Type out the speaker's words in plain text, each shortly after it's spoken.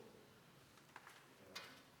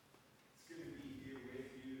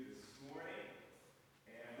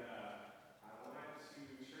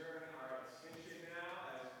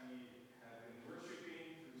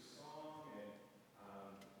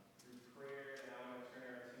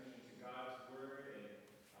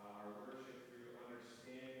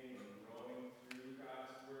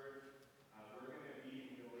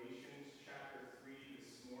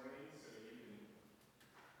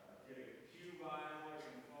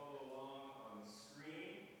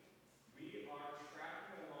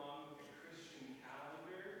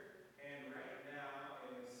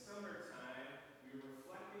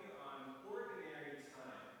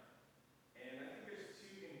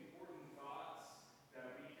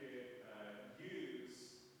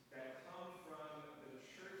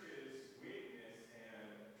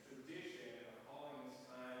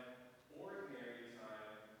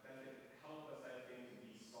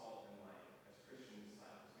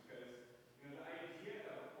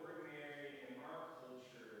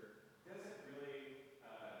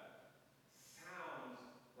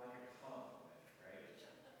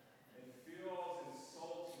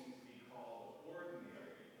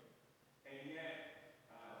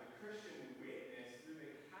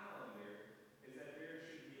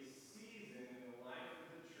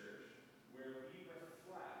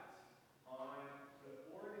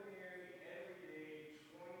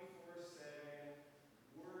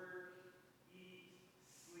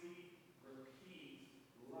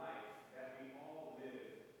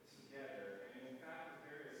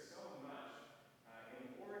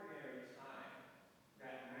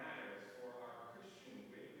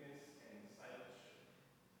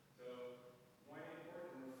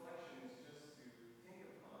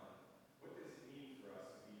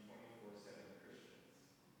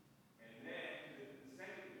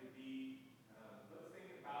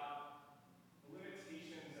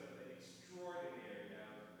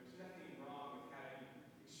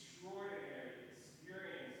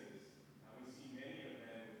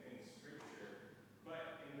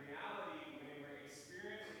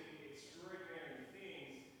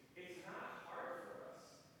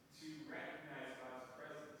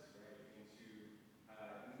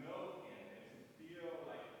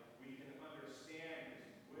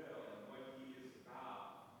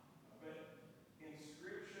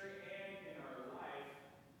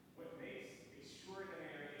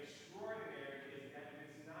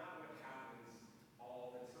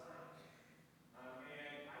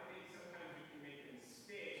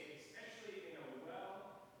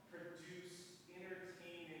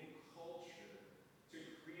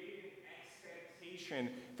notion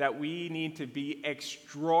that we need to be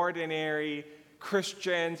extraordinary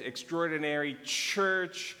Christians, extraordinary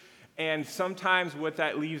church, and sometimes what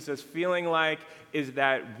that leaves us feeling like is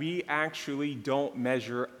that we actually don't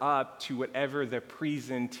measure up to whatever the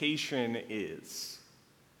presentation is.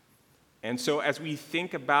 And so as we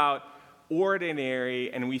think about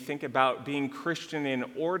ordinary and we think about being Christian in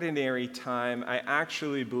ordinary time, I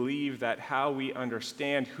actually believe that how we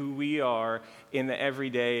understand who we are in the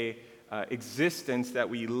everyday existence that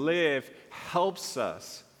we live helps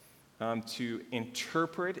us to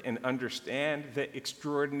interpret and understand the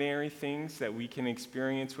extraordinary things that we can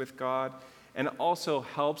experience with God, and also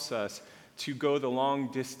helps us to go the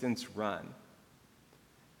long distance run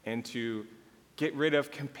and to get rid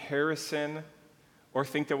of comparison or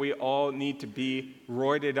think that we all need to be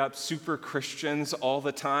roided up super Christians all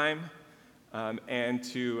the time, and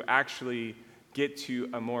to actually get to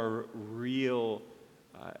a more real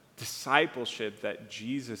discipleship that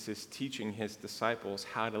Jesus is teaching his disciples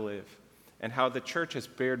how to live, and how the church has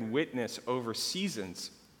bared witness over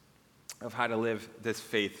seasons of how to live this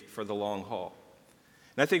faith for the long haul.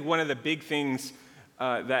 And I think one of the big things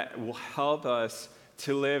that will help us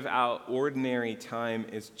to live out ordinary time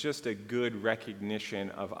is just a good recognition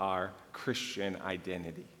of our Christian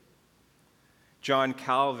identity. John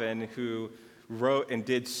Calvin, who wrote and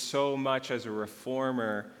did so much as a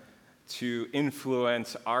reformer to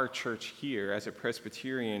influence our church here as a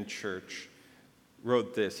Presbyterian church,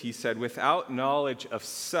 wrote this. He said, "Without knowledge of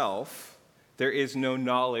self, there is no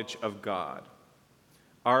knowledge of God.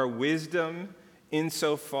 Our wisdom,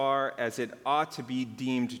 insofar as it ought to be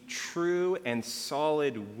deemed true and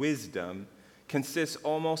solid wisdom, consists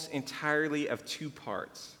almost entirely of two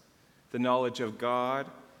parts, the knowledge of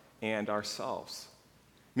God and ourselves."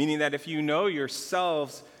 Meaning that if you know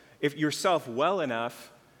yourself well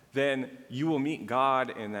enough, then you will meet God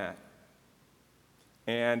in that.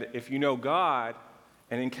 And if you know God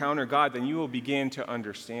and encounter God, then you will begin to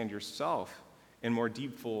understand yourself in more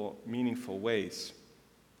deepful, meaningful ways.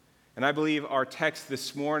 And I believe our text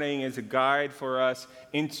this morning is a guide for us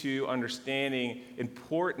into understanding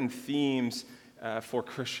important themes for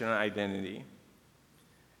Christian identity.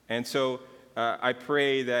 And so I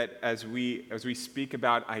pray that as we speak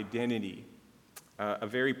about identity, a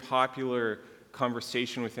very popular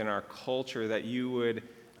conversation within our culture, that you would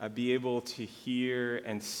be able to hear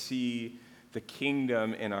and see the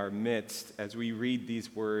kingdom in our midst as we read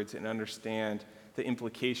these words and understand the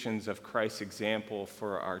implications of Christ's example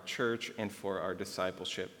for our church and for our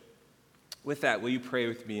discipleship. With that, will you pray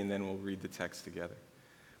with me, and then we'll read the text together.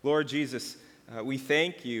 Lord Jesus, we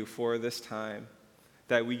thank you for this time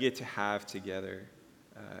that we get to have together.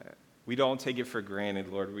 We don't take it for granted,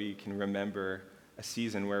 Lord. We can remember a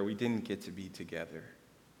season where we didn't get to be together.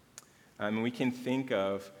 We can think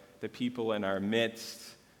of the people in our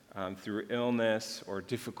midst through illness or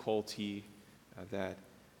difficulty that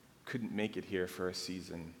couldn't make it here for a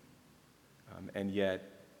season, and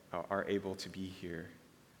yet are able to be here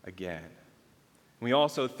again. We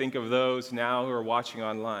also think of those now who are watching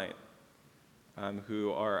online,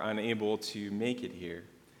 who are unable to make it here,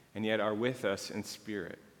 and yet are with us in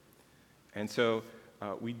spirit. And so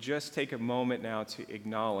we just take a moment now to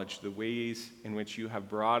acknowledge the ways in which you have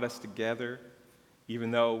brought us together, even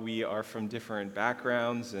though we are from different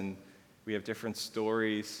backgrounds and we have different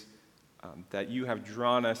stories, that you have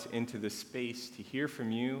drawn us into this space to hear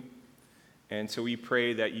from you. And so we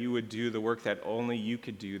pray that you would do the work that only you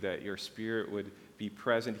could do, that your Spirit would be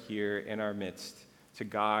present here in our midst to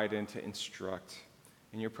guide and to instruct.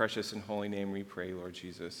 In your precious and holy name we pray, Lord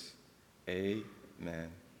Jesus.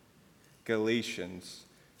 Amen. Galatians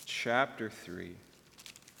chapter 3.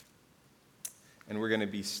 And we're going to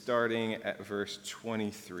be starting at verse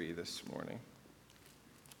 23 this morning.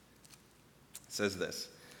 It says this: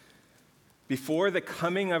 "Before the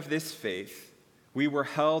coming of this faith, we were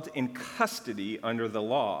held in custody under the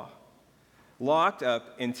law, locked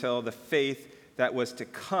up until the faith that was to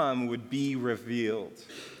come would be revealed.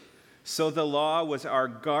 So the law was our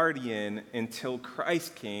guardian until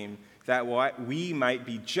Christ came, that we might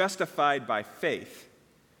be justified by faith.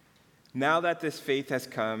 Now that this faith has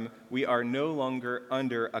come, we are no longer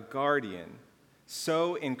under a guardian.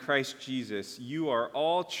 So in Christ Jesus, you are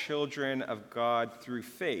all children of God through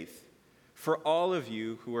faith. For all of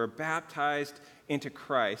you who are baptized into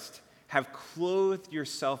Christ have clothed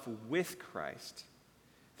yourself with Christ.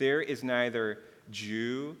 There is neither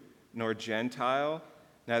Jew nor Gentile,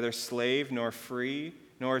 neither slave nor free,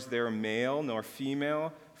 nor is there male nor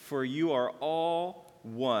female, for you are all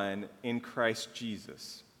one in Christ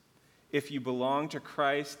Jesus. If you belong to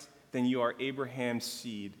Christ, then you are Abraham's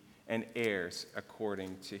seed and heirs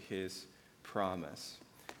according to his promise.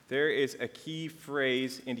 There is a key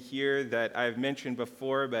phrase in here that I've mentioned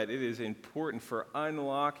before, but it is important for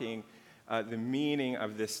unlocking the meaning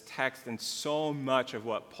of this text and so much of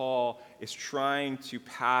what Paul is trying to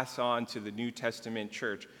pass on to the New Testament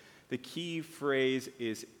church. The key phrase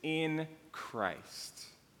is in Christ,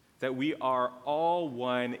 that we are all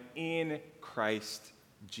one in Christ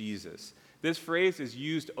Jesus. This phrase is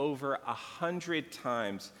used over 100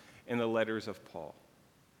 times in the letters of Paul.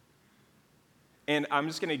 And I'm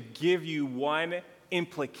just going to give you one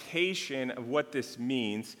implication of what this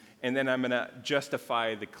means, and then I'm going to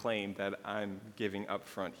justify the claim that I'm giving up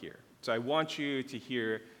front here. So I want you to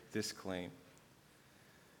hear this claim,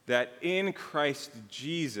 that in Christ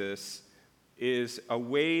Jesus is a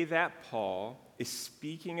way that Paul is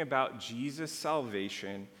speaking about Jesus'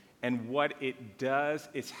 salvation, and what it does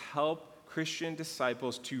is help Christian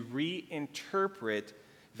disciples to reinterpret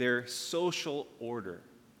their social order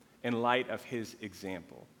in light of his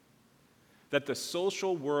example. That the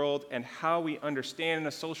social world and how we understand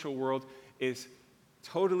the social world is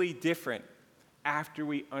totally different after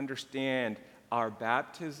we understand our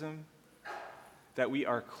baptism, that we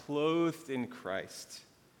are clothed in Christ,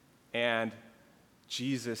 and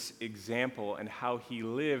Jesus' example and how he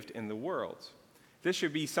lived in the world. This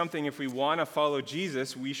should be something, if we want to follow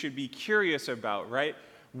Jesus, we should be curious about, right?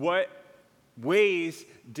 What ways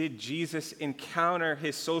did Jesus encounter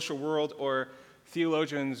his social world, or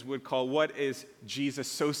theologians would call, what is Jesus'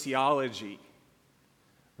 sociology?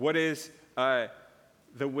 What is the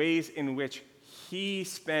ways in which he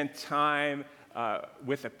spent time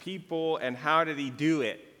with the people, and how did he do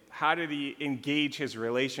it? How did he engage his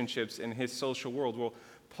relationships in his social world? Well,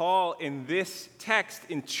 Paul, in this text,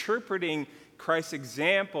 interpreting Christ's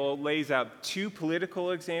example, lays out two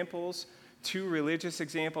political examples, two religious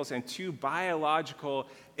examples, and two biological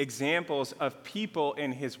examples of people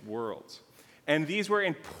in his world. And these were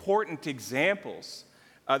important examples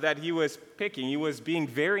that he was picking. He was being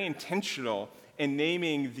very intentional in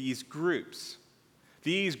naming these groups.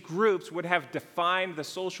 These groups would have defined the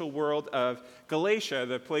social world of Galatia,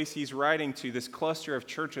 the place he's writing to, this cluster of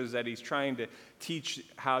churches that he's trying to teach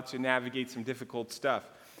how to navigate some difficult stuff.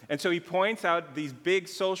 And so he points out these big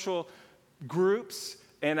social groups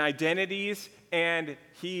and identities, and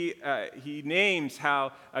he names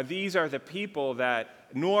how these are the people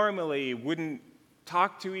that normally wouldn't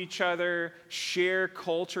talk to each other, share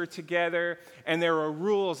culture together, and there were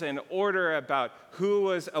rules and order about who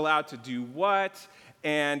was allowed to do what,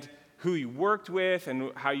 and who you worked with,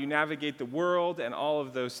 and how you navigate the world, and all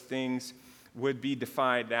of those things would be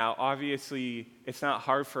defined. Now, obviously, it's not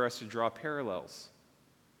hard for us to draw parallels.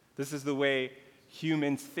 This is the way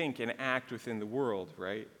humans think and act within the world,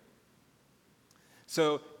 right?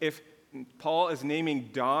 So if Paul is naming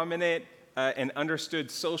dominant and understood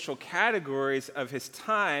social categories of his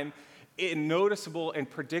time in noticeable and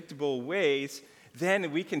predictable ways,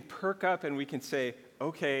 then we can perk up and we can say,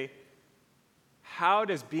 okay, how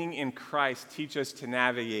does being in Christ teach us to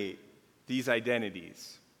navigate these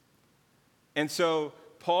identities? And so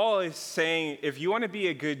Paul is saying, if you want to be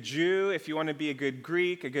a good Jew, if you want to be a good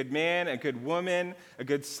Greek, a good man, a good woman, a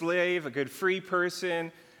good slave, a good free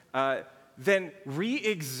person, then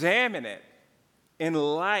re-examine it in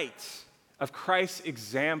light of Christ's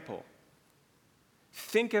example.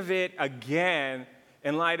 Think of it again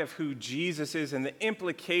in light of who Jesus is and the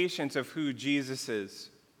implications of who Jesus is.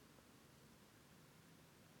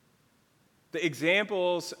 The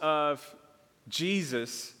examples of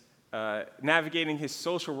Jesus navigating his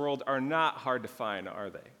social world are not hard to find, are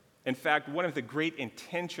they? In fact, one of the great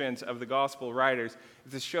intentions of the gospel writers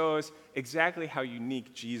is to show us exactly how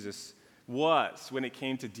unique Jesus was when it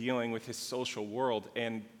came to dealing with his social world.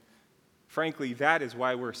 And frankly, that is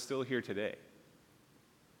why we're still here today.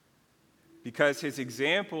 Because his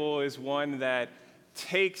example is one that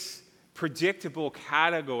takes predictable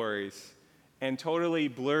categories and totally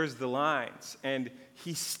blurs the lines. And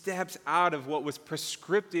he steps out of what was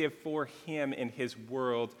prescriptive for him in his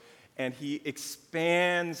world, and he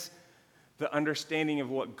expands the understanding of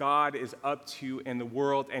what God is up to in the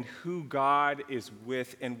world and who God is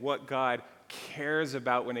with and what God cares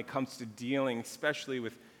about when it comes to dealing, especially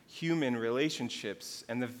with human relationships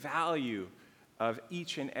and the value of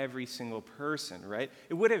each and every single person, right?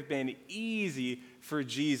 It would have been easy for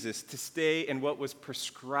Jesus to stay in what was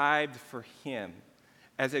prescribed for him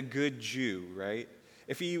as a good Jew, right?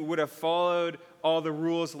 If he would have followed all the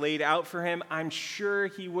rules laid out for him, I'm sure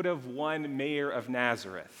he would have won mayor of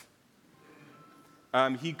Nazareth.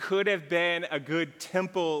 He could have been a good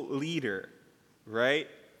temple leader, right?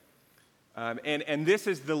 And this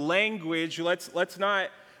is the language. Let's not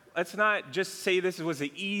let's not just say this was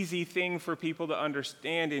an easy thing for people to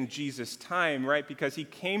understand in Jesus' time, right? Because he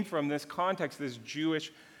came from this context, this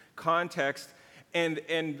Jewish context.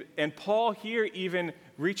 And Paul here, even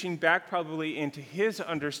reaching back probably into his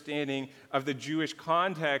understanding of the Jewish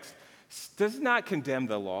context, does not condemn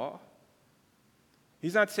the law.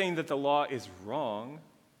 He's not saying that the law is wrong.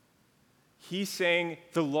 He's saying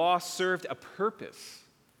the law served a purpose,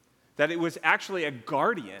 that it was actually a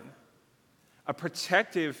guardian, a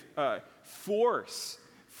protective force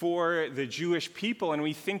for the Jewish people. And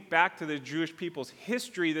we think back to the Jewish people's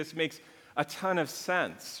history, this makes a ton of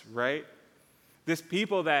sense, right? This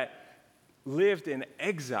people that lived in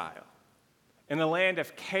exile in a land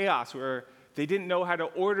of chaos where they didn't know how to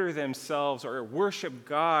order themselves or worship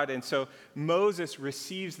God. And so Moses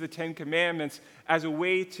receives the Ten Commandments as a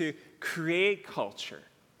way to create culture,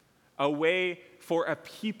 a way for a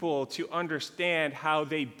people to understand how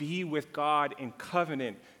they be with God in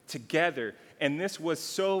covenant together. And this was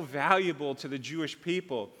so valuable to the Jewish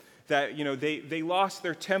people that, they lost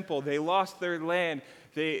their temple, they lost their land,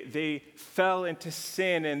 they fell into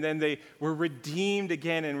sin, and then they were redeemed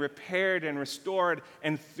again and repaired and restored.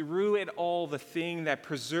 And through it all, the thing that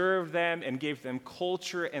preserved them and gave them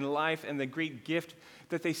culture and life and the great gift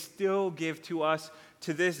that they still give to us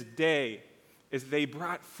to this day is they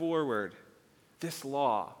brought forward this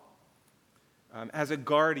law as a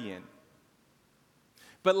guardian.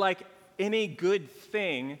 But like any good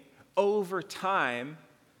thing, over time,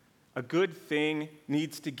 a good thing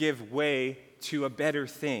needs to give way to a better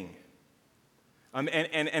thing.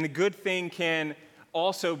 And a good thing can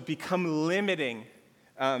also become limiting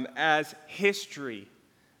as history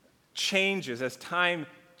changes, as time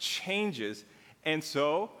changes. And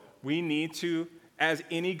so we need to, as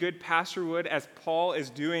any good pastor would, as Paul is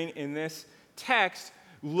doing in this text,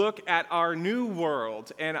 look at our new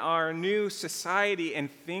world and our new society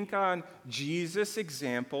and think on Jesus'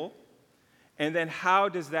 example, and then how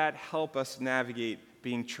does that help us navigate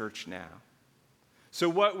being church now? So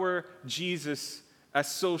what were Jesus'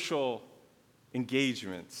 social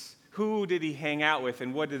engagements? Who did he hang out with,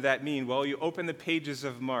 and what did that mean? Well, you open the pages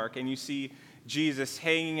of Mark, and you see Jesus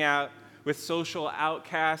hanging out with social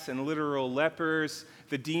outcasts and literal lepers,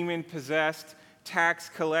 the demon-possessed, tax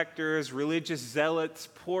collectors, religious zealots,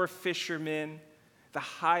 poor fishermen, the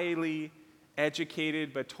highly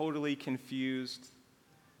educated but totally confused,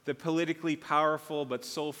 the politically powerful but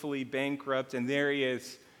soulfully bankrupt, and there he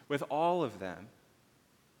is with all of them,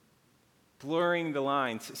 blurring the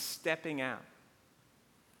lines, stepping out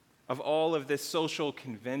of all of this social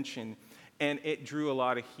convention, and it drew a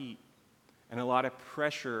lot of heat and a lot of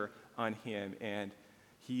pressure on him, and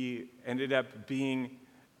he ended up being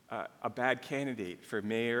a bad candidate for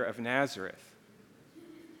mayor of Nazareth.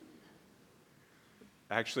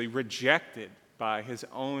 Actually rejected by his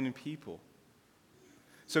own people.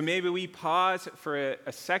 So maybe we pause for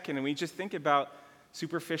a second and we just think about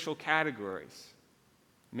superficial categories,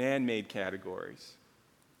 man-made categories.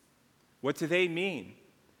 What do they mean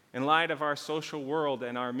in light of our social world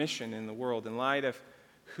and our mission in the world, in light of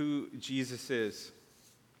who Jesus is?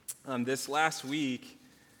 This last week,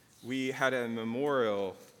 we had a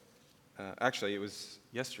memorial. Actually, it was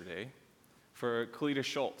yesterday, for Cleta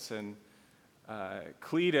Schultz. And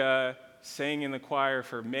Cleta sang in the choir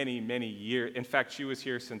for many, many years. In fact, she was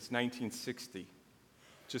here since 1960.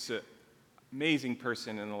 Just an amazing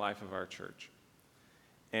person in the life of our church.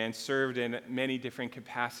 And served in many different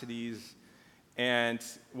capacities. And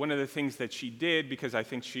one of the things that she did, because I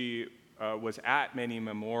think she was at many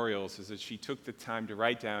memorials, is that she took the time to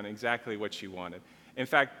write down exactly what she wanted. In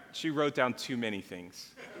fact, she wrote down too many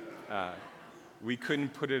things. We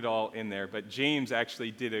couldn't put it all in there, but James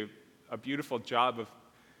actually did a beautiful job of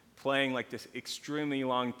playing like this extremely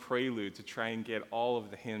long prelude to try and get all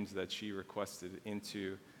of the hymns that she requested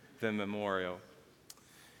into the memorial.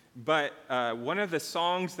 But one of the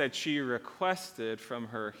songs that she requested from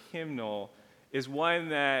her hymnal is one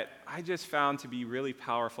that I just found to be really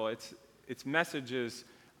powerful. Its message is,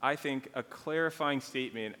 I think, a clarifying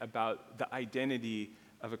statement about the identity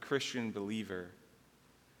of a Christian believer.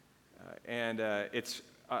 It's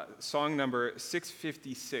song number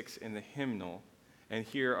 656 in the hymnal, and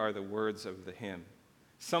here are the words of the hymn.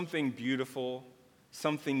 Something beautiful,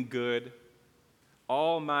 something good,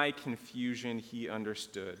 all my confusion he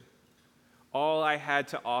understood. All I had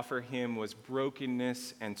to offer him was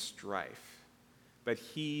brokenness and strife, but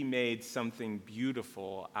he made something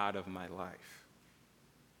beautiful out of my life.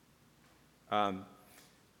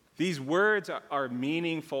 These words are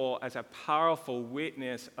meaningful as a powerful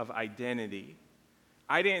witness of identity.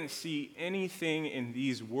 I didn't see anything in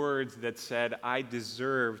these words that said I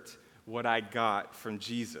deserved what I got from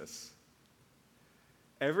Jesus.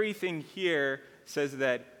 Everything here says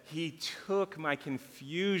that he took my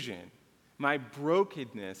confusion, my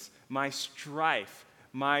brokenness, my strife,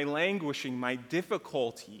 my languishing, my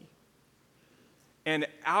difficulty, and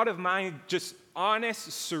out of my just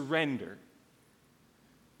honest surrender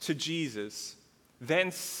to Jesus,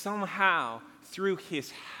 then somehow, through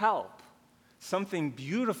his help, something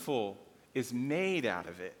beautiful is made out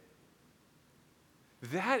of it.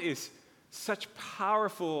 That is such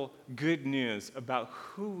powerful good news about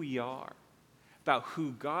who we are, about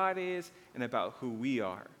who God is, and about who we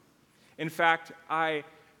are. In fact, I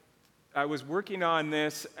was working on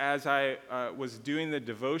this as I was doing the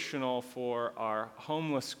devotional for our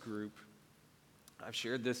homeless group. I've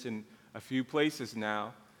shared this in a few places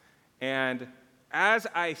now. And as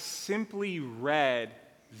I simply read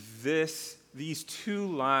these two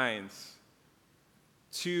lines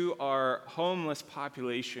to our homeless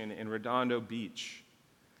population in Redondo Beach,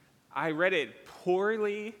 I read it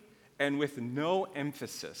poorly and with no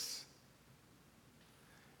emphasis.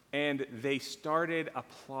 And they started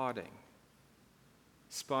applauding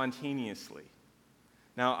spontaneously.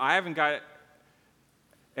 Now, I haven't got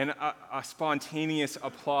a spontaneous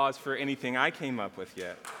applause for anything I came up with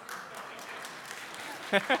yet.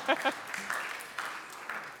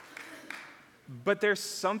 But there's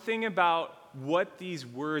something about what these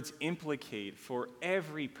words implicate for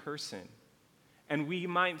every person. And we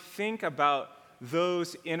might think about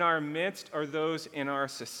those in our midst or those in our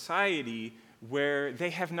society where they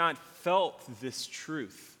have not felt this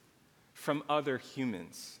truth from other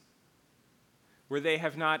humans, where they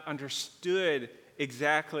have not understood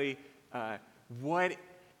exactly what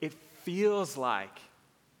it feels like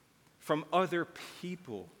from other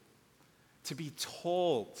people to be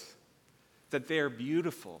told that they're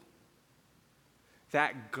beautiful,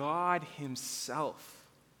 that God himself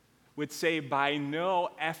would say by no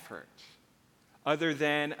effort other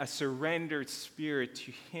than a surrendered spirit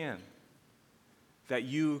to him that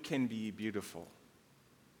you can be beautiful.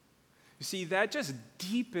 You see, that just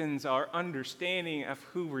deepens our understanding of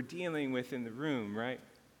who we're dealing with in the room, right?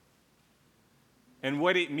 And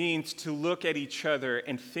what it means to look at each other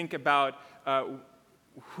and think about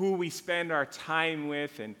who we spend our time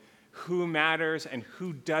with and who matters and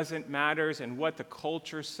who doesn't matter and what the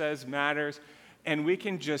culture says matters. And we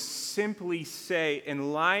can just simply say,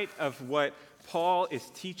 in light of what Paul is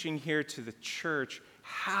teaching here to the church,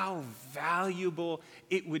 how valuable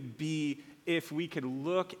it would be if we could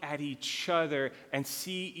look at each other and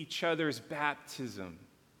see each other's baptism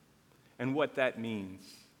and what that means.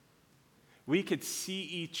 We could see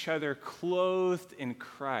each other clothed in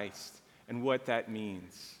Christ and what that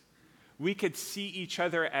means. We could see each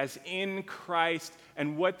other as in Christ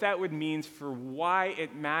and what that would mean for why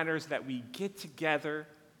it matters that we get together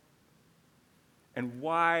and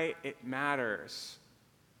why it matters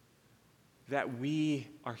that we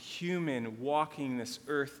are human walking this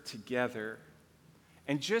earth together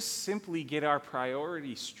and just simply get our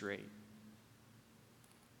priorities straight.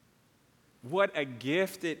 What a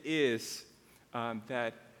gift it is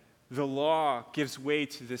that the law gives way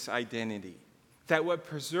to this identity. That what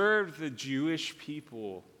preserved the Jewish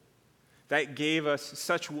people, that gave us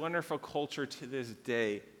such wonderful culture to this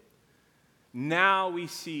day, now we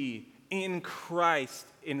see in Christ,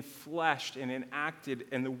 enfleshed and enacted,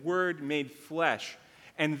 and the Word made flesh.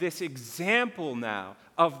 And this example now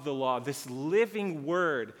of the law, this living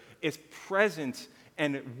Word, is present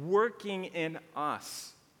and working in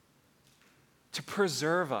us to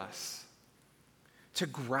preserve us, to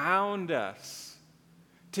ground us,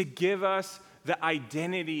 to give us the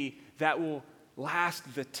identity that will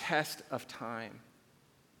last the test of time.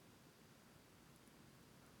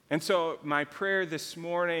 And so my prayer this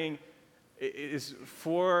morning is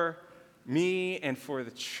for me and for the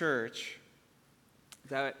church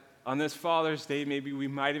that on this Father's Day, maybe we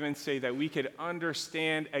might even say that we could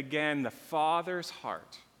understand again the Father's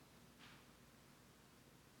heart.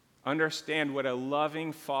 Understand what a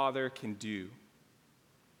loving Father can do.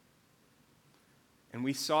 And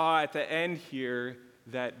we saw at the end here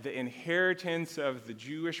that the inheritance of the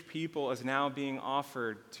Jewish people is now being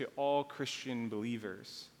offered to all Christian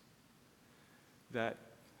believers. That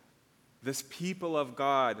this people of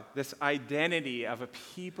God, this identity of a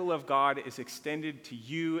people of God is extended to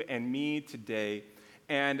you and me today.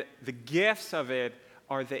 And the gifts of it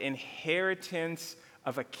are the inheritance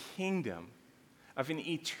of a kingdom, of an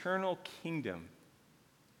eternal kingdom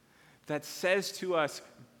that says to us,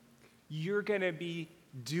 you're going to be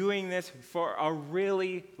doing this for a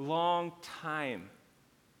really long time.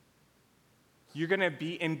 You're going to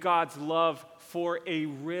be in God's love for a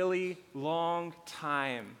really long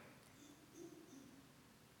time.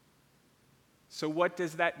 So what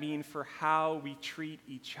does that mean for how we treat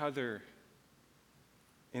each other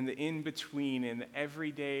in the in-between, in the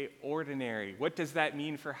everyday ordinary? What does that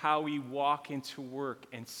mean for how we walk into work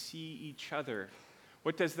and see each other?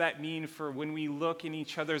 What does that mean for when we look in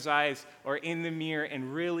each other's eyes or in the mirror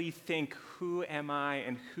and really think, who am I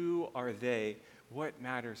and who are they? What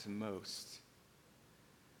matters most?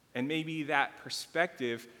 And maybe that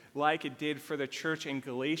perspective, like it did for the church in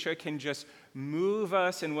Galatia, can just move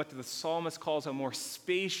us in what the psalmist calls a more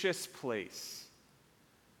spacious place.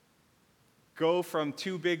 Go from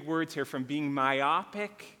two big words here, from being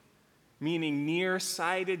myopic, meaning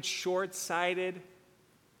nearsighted, short-sighted,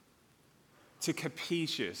 to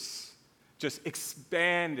capacious, just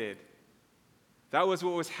expanded. That was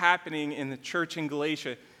what was happening in the church in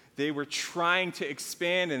Galatia. They were trying to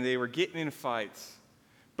expand and they were getting in fights.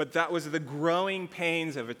 But that was the growing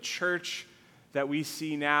pains of a church that we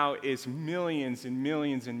see now is millions and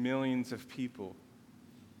millions and millions of people.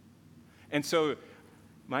 And so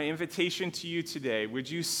my invitation to you today, would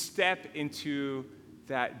you step into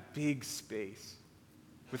that big space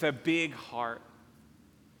with a big heart?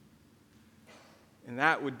 And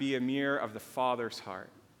that would be a mirror of the Father's heart.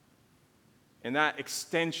 And that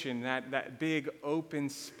extension, that big open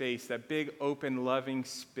space, that big open loving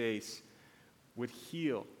space would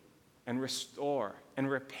heal and restore and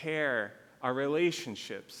repair our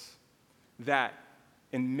relationships that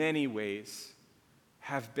in many ways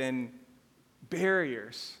have been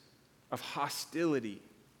barriers of hostility.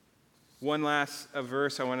 One last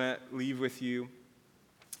verse I want to leave with you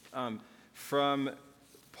from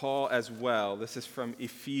Paul as well. This is from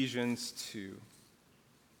Ephesians 2.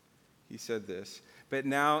 He said this, "But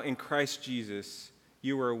now in Christ Jesus,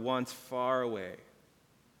 you were once far away,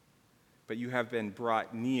 but you have been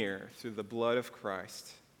brought near through the blood of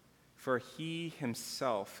Christ. For he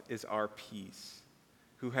himself is our peace,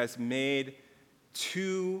 who has made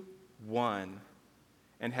two one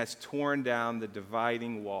and has torn down the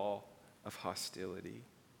dividing wall of hostility."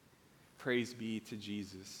 Praise be to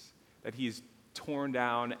Jesus, that he's torn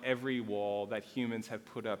down every wall that humans have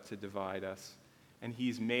put up to divide us. And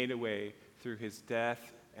he's made a way through his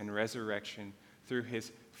death and resurrection, through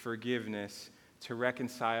his forgiveness, to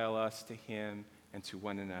reconcile us to him and to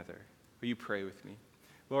one another. Will you pray with me?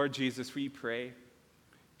 Lord Jesus, we pray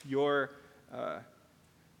your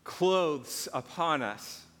clothes upon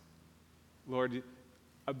us. Lord,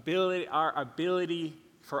 our ability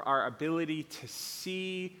to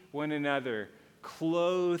see one another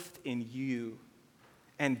clothed in you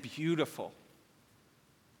and beautiful.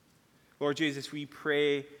 Lord Jesus, we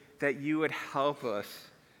pray that you would help us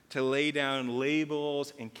to lay down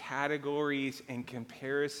labels and categories and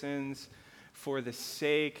comparisons for the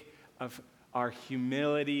sake of our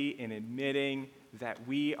humility in admitting that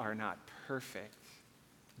we are not perfect,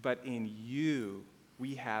 but in you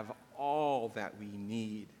we have all that we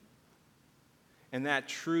need. And that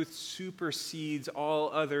truth supersedes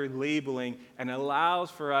all other labeling and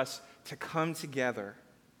allows for us to come together.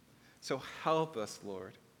 So help us,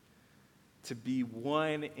 Lord, to be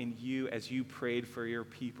one in you as you prayed for your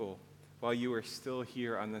people while you were still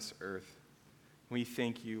here on this earth. We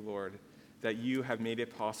thank you, Lord, that you have made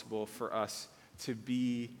it possible for us to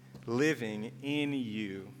be living in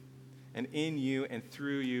you. And in you and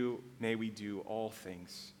through you may we do all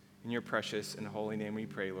things. In your precious and holy name we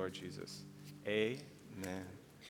pray, Lord Jesus. Amen.